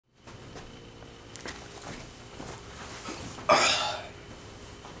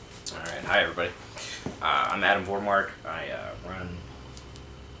Hi everybody. I'm Adam Vormark. I run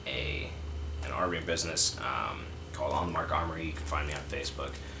an armory business called On the Mark Armory. You can find me on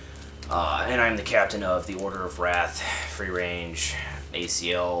Facebook. And I'm the captain of the Order of Wrath, Free Range,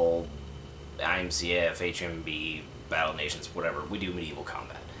 ACL, IMCF, HMB, Battle Nations, whatever. We do medieval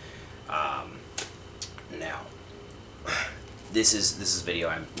combat. Now, this is a video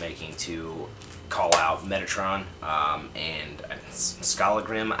I'm making to call out Metatron and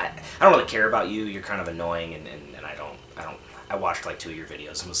Scalagrim. I don't really care about you. You're kind of annoying, and I watched like 2 of your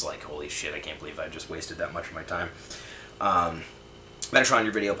videos and was like, holy shit, I can't believe I just wasted that much of my time. Metatron,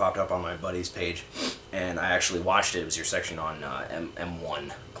 your video popped up on my buddy's page, and I actually watched it. It was your section on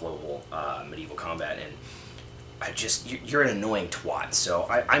M1 Global Medieval Combat, and you're an annoying twat. So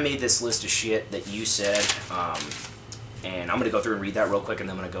I made this list of shit that you said, and I'm going to go through and read that real quick, and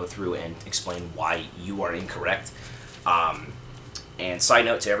then I'm going to go through and explain why you are incorrect. And side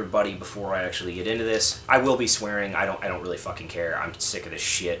note to everybody before I actually get into this, I will be swearing. I don't really fucking care. I'm sick of this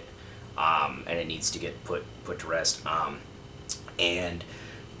shit, and it needs to get put to rest. And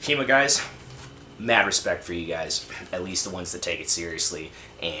HEMA guys, mad respect for you guys, at least the ones that take it seriously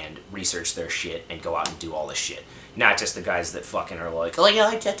and research their shit and go out and do all this shit. Not just the guys that fucking are like, oh yeah,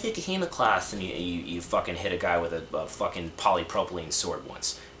 I took a HEMA class, and you fucking hit a guy with a fucking polypropylene sword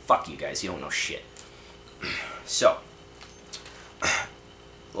once. Fuck you guys, you don't know shit. So,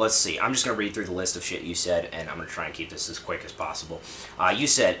 let's see. I'm just going to read through the list of shit you said, and I'm going to try and keep this as quick as possible. You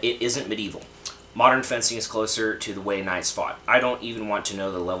said, it isn't medieval. Modern fencing is closer to the way knights fought. I don't even want to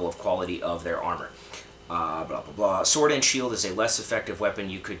know the level of quality of their armor. Blah, blah, blah. Sword and shield is a less effective weapon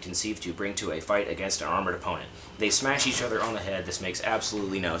you could conceive to bring to a fight against an armored opponent. They smash each other on the head. This makes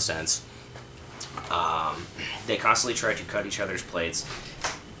absolutely no sense. They constantly try to cut each other's plates.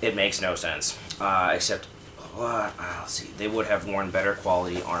 It makes no sense. Except, let's see, they would have worn better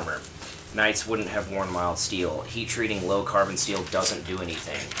quality armor. Knights wouldn't have worn mild steel. Heat-treating low-carbon steel doesn't do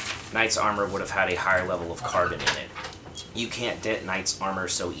anything. Knight's armor would have had a higher level of carbon in it. You can't dent Knight's armor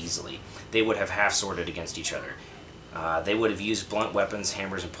so easily. They would have half-sworded against each other. They would have used blunt weapons,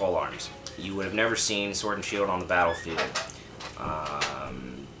 hammers, and polearms. You would have never seen sword and shield on the battlefield.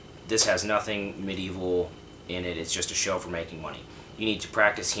 This has nothing medieval in it. It's just a show for making money. You need to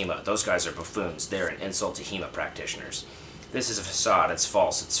practice HEMA. Those guys are buffoons. They're an insult to HEMA practitioners. This is a facade. It's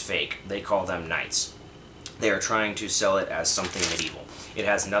false. It's fake. They call them knights. They are trying to sell it as something medieval. It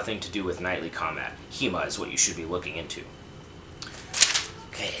has nothing to do with knightly combat. HEMA is what you should be looking into.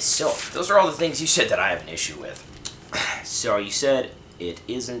 Okay, so those are all the things you said that I have an issue with. So you said it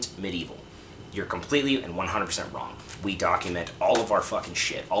isn't medieval. You're completely and 100% wrong. We document all of our fucking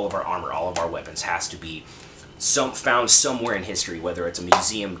shit, all of our armor, all of our weapons has to be found somewhere in history, whether it's a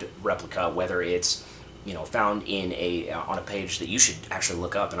museum replica, whether it's, you know, found in on a page that you should actually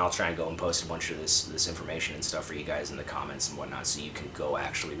look up, and I'll try and go and post a bunch of this information and stuff for you guys in the comments and whatnot, so you can go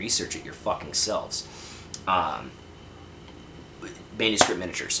actually research it your fucking selves. Manuscript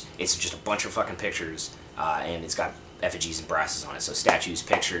miniatures. It's just a bunch of fucking pictures, and it's got effigies and brasses on it, so statues,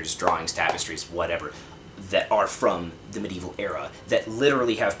 pictures, drawings, tapestries, whatever, that are from the medieval era, that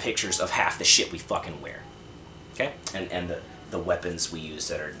literally have pictures of half the shit we fucking wear. Okay? And the weapons we use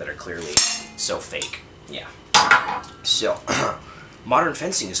that are clearly so fake. Yeah. So, modern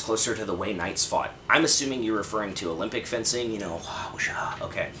fencing is closer to the way knights fought. I'm assuming you're referring to Olympic fencing, you know,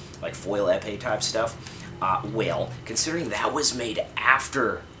 okay, like foil epee type stuff. Well, considering that was made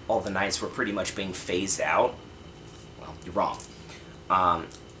after all the knights were pretty much being phased out, well, you're wrong.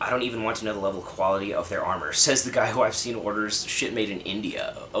 I don't even want to know the level of quality of their armor, says the guy who I've seen orders shit made in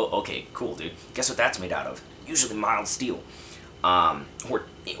India. Oh, okay, cool, dude. Guess what that's made out of? Usually mild steel.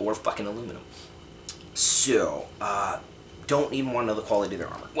 Or fucking aluminum. So, don't even want to know the quality of their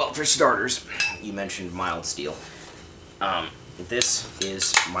armor. Well, for starters, you mentioned mild steel. This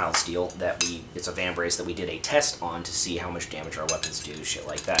is mild steel it's a vambrace that we did a test on to see how much damage our weapons do, shit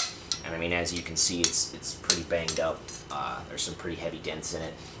like that. And I mean, as you can see, it's pretty banged up. There's some pretty heavy dents in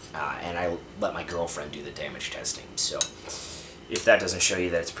it. And I let my girlfriend do the damage testing, so if that doesn't show you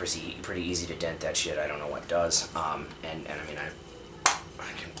that it's pretty easy to dent that shit, I don't know what does. And I mean,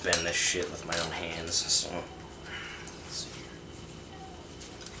 I can bend this shit with my own hands, so let's see here.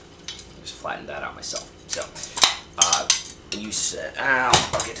 Just flatten that out myself. So, you said,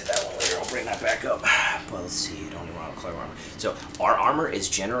 I'll get to that one later. I'll bring that back up. Well, let's see. Don't even want to clear armor. So, our armor is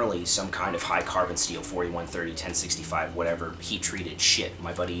generally some kind of high carbon steel, 4130, 1065, whatever heat treated shit.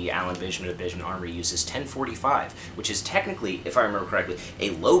 My buddy Alan Bijman of Bijman Armory uses 1045, which is technically, if I remember correctly,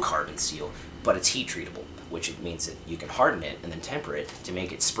 a low carbon steel, but it's heat treatable, which means that you can harden it and then temper it to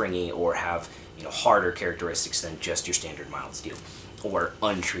make it springy or have, you know, harder characteristics than just your standard mild steel. or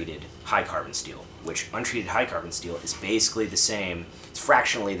untreated high carbon steel, which untreated high carbon steel is basically the same, it's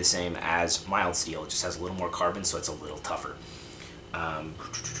fractionally the same as mild steel, it just has a little more carbon, so it's a little tougher.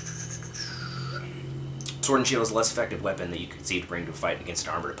 Sword and shield is a less effective weapon that you can see to bring to a fight against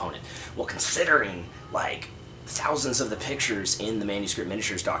an armored opponent. Well, considering, like, thousands of the pictures in the manuscript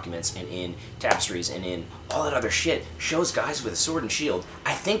miniatures documents and in tapestries and in all that other shit shows guys with a sword and shield,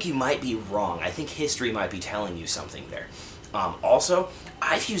 I think you might be wrong. I think history might be telling you something there. Also,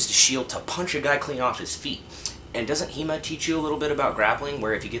 I've used a shield to punch a guy clean off his feet. And doesn't HEMA teach you a little bit about grappling,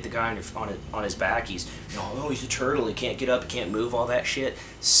 where if you get the guy on his back, he's, you know, oh, he's a turtle, he can't get up, he can't move, all that shit.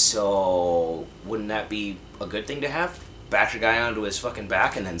 So, wouldn't that be a good thing to have? Bash a guy onto his fucking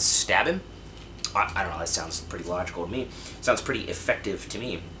back and then stab him? I don't know, that sounds pretty logical to me. Sounds pretty effective to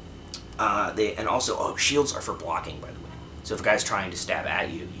me. And also, shields are for blocking, by the way. So if a guy's trying to stab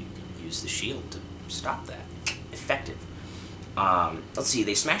at you, you can use the shield to stop that. Effective. Let's see,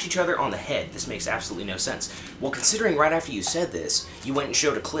 they smash each other on the head. This makes absolutely no sense. Well, considering right after you said this, you went and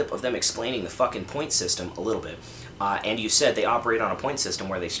showed a clip of them explaining the fucking point system a little bit. And you said they operate on a point system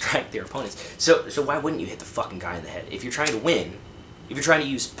where they strike their opponents. So why wouldn't you hit the fucking guy in the head? If you're trying to win, if you're trying to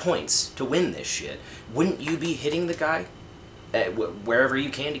use points to win this shit, wouldn't you be hitting the guy wherever you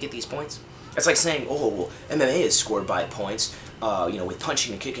can to get these points? It's like saying, oh, well, MMA is scored by points, you know, with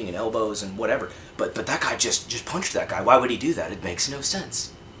punching and kicking and elbows and whatever. But that guy just punched that guy. Why would he do that? It makes no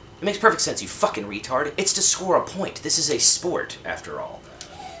sense. It makes perfect sense, you fucking retard. It's to score a point. This is a sport, after all.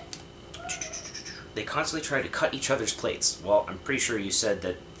 They constantly try to cut each other's plates. Well, I'm pretty sure you said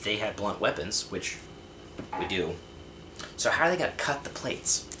that they had blunt weapons, which we do. So how are they going to cut the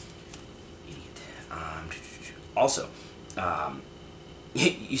plates? Idiot. Also,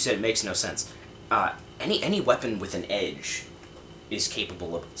 you said it makes no sense. Any weapon with an edge is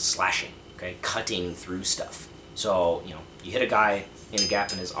capable of slashing, okay? Cutting through stuff. So, you know, you hit a guy in a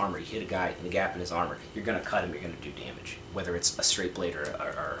gap in his armor, you hit a guy in a gap in his armor, you're going to cut him, you're going to do damage. Whether it's a straight blade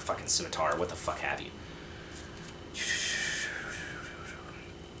or a fucking scimitar, what the fuck have you.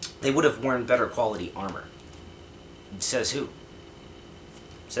 They would have worn better quality armor. Says who?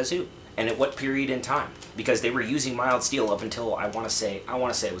 Says who? And at what period in time? Because they were using mild steel up until, I want to say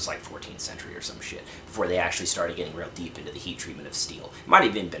it was like 14th century or some shit, before they actually started getting real deep into the heat treatment of steel. It might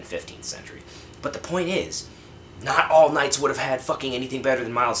have even been 15th century. But the point is, not all knights would have had fucking anything better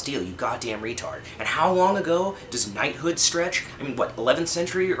than mild steel, you goddamn retard. And how long ago does knighthood stretch? I mean, what, 11th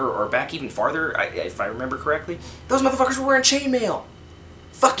century or back even farther, if I remember correctly? Those motherfuckers were wearing chainmail.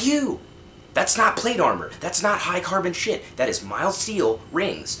 Fuck you. That's not plate armor. That's not high carbon shit. That is mild steel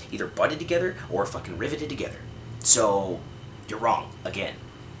rings, either butted together or fucking riveted together. So, you're wrong, again.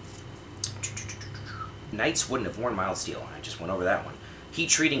 Knights wouldn't have worn mild steel. I just went over that one. Heat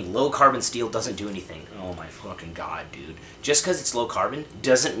treating low carbon steel doesn't do anything. Oh my fucking god, dude. Just because it's low carbon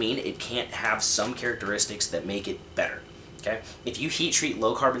doesn't mean it can't have some characteristics that make it better. Okay? If you heat treat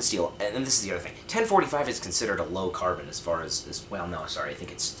low carbon steel, and this is the other thing, 1045 is considered a low carbon as far as well, no, sorry, I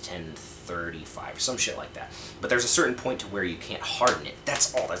think it's 1035, some shit like that. But there's a certain point to where you can't harden it.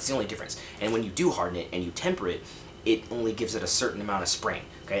 That's all, that's the only difference. And when you do harden it and you temper it, it only gives it a certain amount of spring.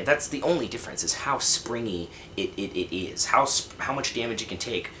 Okay, that's the only difference, is how springy it is, how much damage it can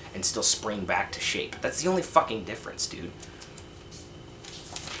take and still spring back to shape. That's the only fucking difference, dude.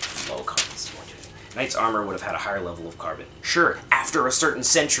 Low carbon steel. Knight's armor would have had a higher level of carbon. Sure, after a certain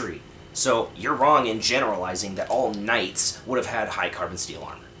century. So you're wrong in generalizing that all knights would have had high carbon steel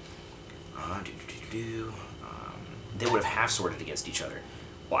armor. They would have half-sorted against each other.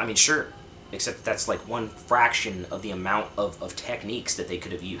 Well, I mean, sure. Except that's like one fraction of the amount of techniques that they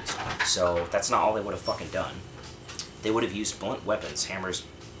could have used. So that's not all they would have fucking done. They would have used blunt weapons, hammers,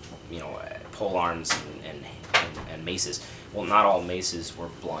 you know, pole arms and maces. Well, not all maces were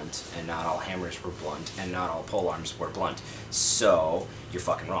blunt, and not all hammers were blunt, and not all pole arms were blunt. So you're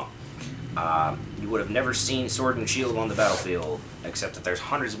fucking wrong. You would have never seen sword and shield on the battlefield, except that there's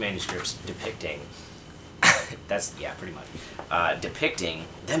hundreds of manuscripts depicting that's, yeah, pretty much. Depicting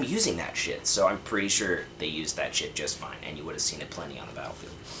them using that shit. So I'm pretty sure they used that shit just fine, and you would have seen it plenty on the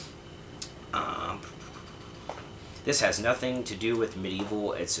battlefield. This has nothing to do with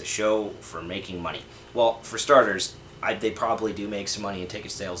medieval. It's a show for making money. Well, for starters, they probably do make some money in ticket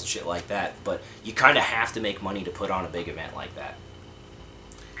sales and shit like that, but you kind of have to make money to put on a big event like that.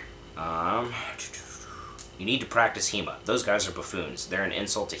 You need to practice HEMA. Those guys are buffoons. They're an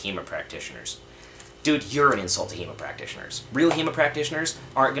insult to HEMA practitioners. Dude, you're an insult to HEMA practitioners. Real HEMA practitioners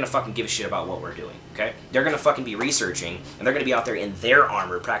aren't gonna fucking give a shit about what we're doing, okay? They're gonna fucking be researching, and they're gonna be out there in their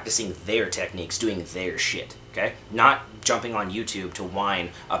armor practicing their techniques, doing their shit, okay? Not jumping on YouTube to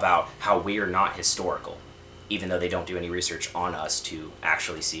whine about how we're not historical. even though they don't do any research on us to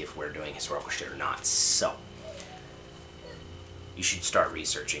actually see if we're doing historical shit or not. So, you should start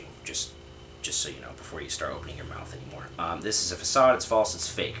researching, just so you know, before you start opening your mouth anymore. This is a facade, it's false, it's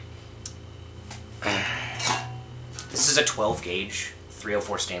fake. This is a 12 gauge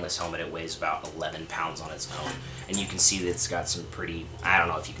 304 stainless helmet. It weighs about 11 pounds on its own, and you can see that it's got some pretty, I don't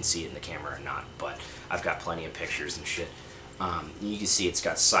know if you can see it in the camera or not, but I've got plenty of pictures and shit. You can see it's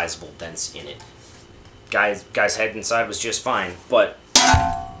got sizable dents in it. Guy's head inside was just fine, but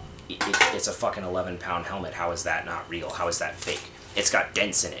it's a fucking 11-pound helmet. How is that not real? How is that fake? It's got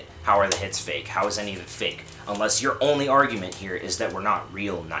dents in it. How are the hits fake? How is any of it fake? Unless your only argument here is that we're not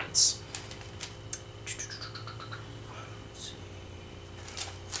real knights.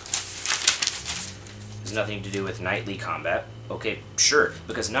 There's nothing to do with knightly combat. Okay, sure,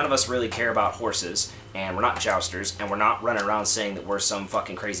 because none of us really care about horses, and we're not jousters, and we're not running around saying that we're some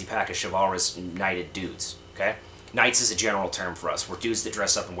fucking crazy pack of chivalrous knighted dudes, okay? Knights is a general term for us. We're dudes that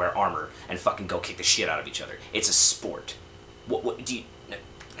dress up and wear armor and fucking go kick the shit out of each other. It's a sport. What do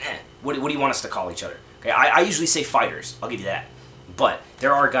you want us to call each other? Okay, I usually say fighters. I'll give you that. But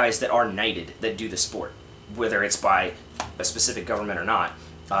there are guys that are knighted that do the sport, whether it's by a specific government or not.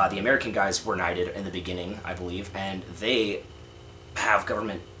 The American guys were knighted in the beginning, I believe, and they have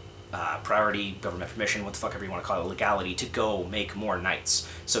government priority, government permission, what the fuck ever you want to call it, legality, to go make more knights.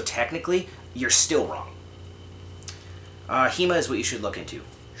 So technically, you're still wrong. HEMA is what you should look into.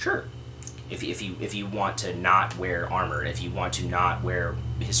 Sure. If you want to not wear armor, if you want to not wear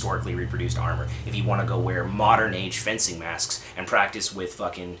historically reproduced armor, if you want to go wear modern age fencing masks and practice with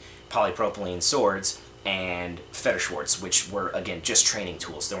fucking polypropylene swords and fetish swords, which were, again, just training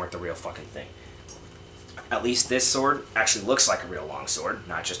tools. They weren't the real fucking thing. At least this sword actually looks like a real long sword,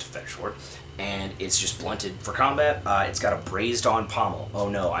 not just a fetish sword, and it's just blunted for combat. It's got a brazed on pommel. Oh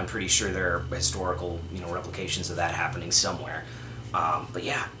no, I'm pretty sure there are historical, replications of that happening somewhere. But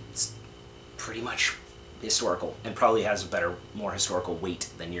yeah, it's pretty much historical, and probably has a better, more historical weight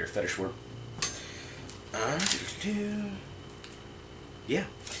than your fetish sword. Yeah,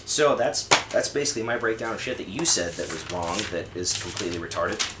 so that's basically my breakdown of shit that you said that was wrong, that is completely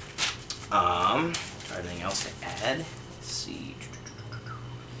retarded. Anything else to add? Let's see.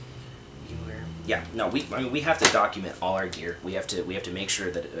 Yeah, no, we have to document all our gear. We have to make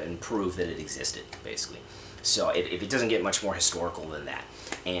sure that and prove that it existed, basically. So if it doesn't get much more historical than that,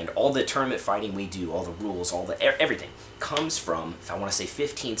 and all the tournament fighting we do, all the rules, all the everything comes from, if I want to say,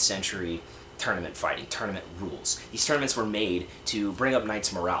 15th century tournament fighting, tournament rules. These tournaments were made to bring up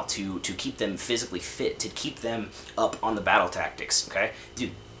knights' morale, to keep them physically fit, to keep them up on the battle tactics. Okay,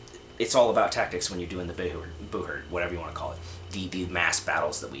 dude. It's all about tactics when you're doing the booherd, whatever you want to call it. The mass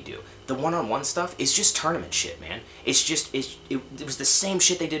battles that we do. The one-on-one stuff is just tournament shit, man. It was the same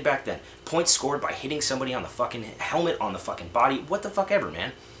shit they did back then. Points scored by hitting somebody on the fucking helmet, on the fucking body, what the fuck ever,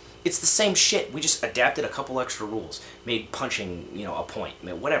 man. It's the same shit. We just adapted a couple extra rules, made punching, a point,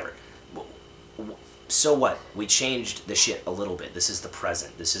 whatever. So what? We changed the shit a little bit. This is the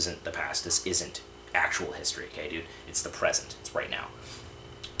present. This isn't the past. This isn't actual history, okay, dude? It's the present. It's right now.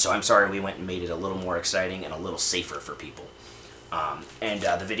 So I'm sorry we went and made it a little more exciting and a little safer for people.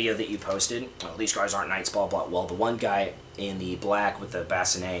 The video that you posted, well, these guys aren't knights, blah, blah. Well, the one guy in the black with the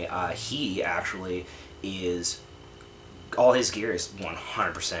bassinet, he actually is, all his gear is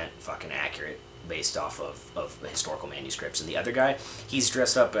 100% fucking accurate based off of historical manuscripts. And the other guy, he's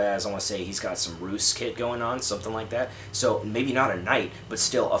dressed up as, I want to say, he's got some Rus kit going on, something like that. So maybe not a knight, but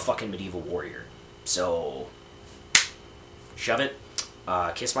still a fucking medieval warrior. So, shove it.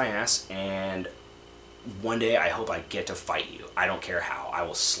 Kiss my ass, and one day I hope I get to fight you. I don't care how. I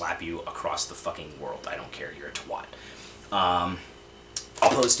will slap you across the fucking world. I don't care. You're a twat. I'll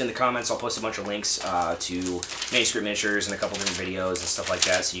post in the comments, I'll post a bunch of links to manuscript miniatures and a couple different videos and stuff like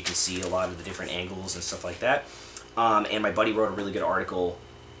that, so you can see a lot of the different angles and stuff like that. And my buddy wrote a really good article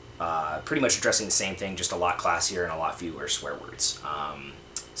pretty much addressing the same thing, just a lot classier and a lot fewer swear words.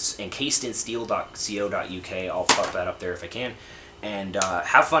 Encasedinsteel.co.uk, I'll pop that up there if I can. And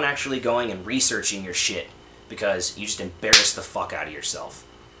have fun actually going and researching your shit, because you just embarrass the fuck out of yourself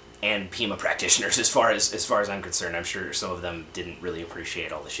and HEMA practitioners, as far as I'm concerned. I'm sure some of them didn't really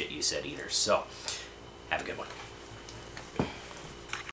appreciate all the shit you said either. So, have a good one.